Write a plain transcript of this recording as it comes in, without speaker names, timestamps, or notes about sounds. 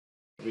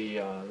We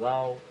are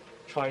now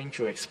trying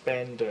to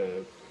expand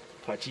the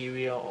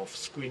criteria of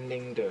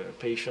screening the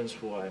patients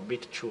who are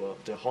admitted to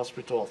the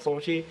hospital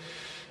authority,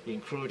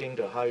 including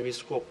the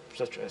high-risk group,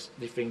 such as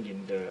living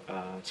in the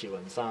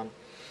Chiwanshan.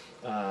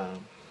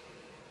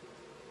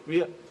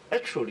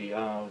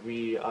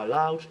 We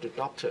allowed the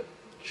doctor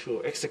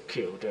to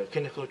execute the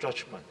clinical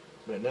judgment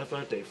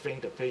whenever they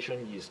think the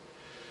patient is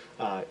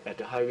at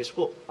the high-risk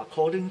group,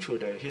 according to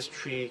the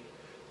history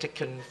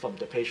taken from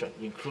the patient,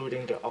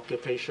 including the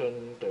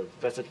occupation, the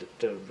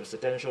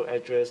residential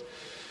address,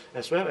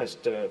 as well as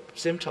the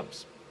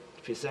symptoms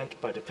presented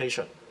by the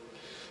patient.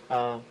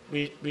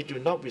 We do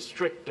not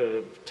restrict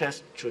the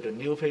test to the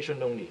new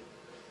patient only.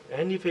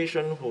 Any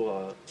patient who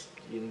are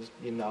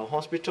in our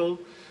hospital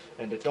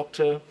and the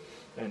doctor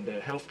and the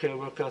healthcare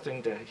worker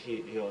think that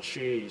he or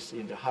she is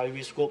in the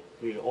high-risk group,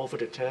 we offer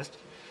the test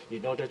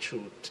in order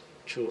to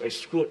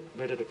exclude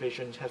whether the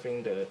patient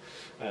having the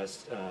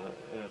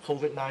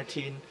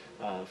COVID-19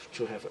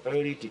 to have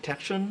early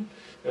detection,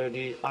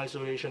 early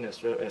isolation,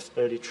 as well as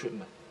early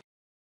treatment.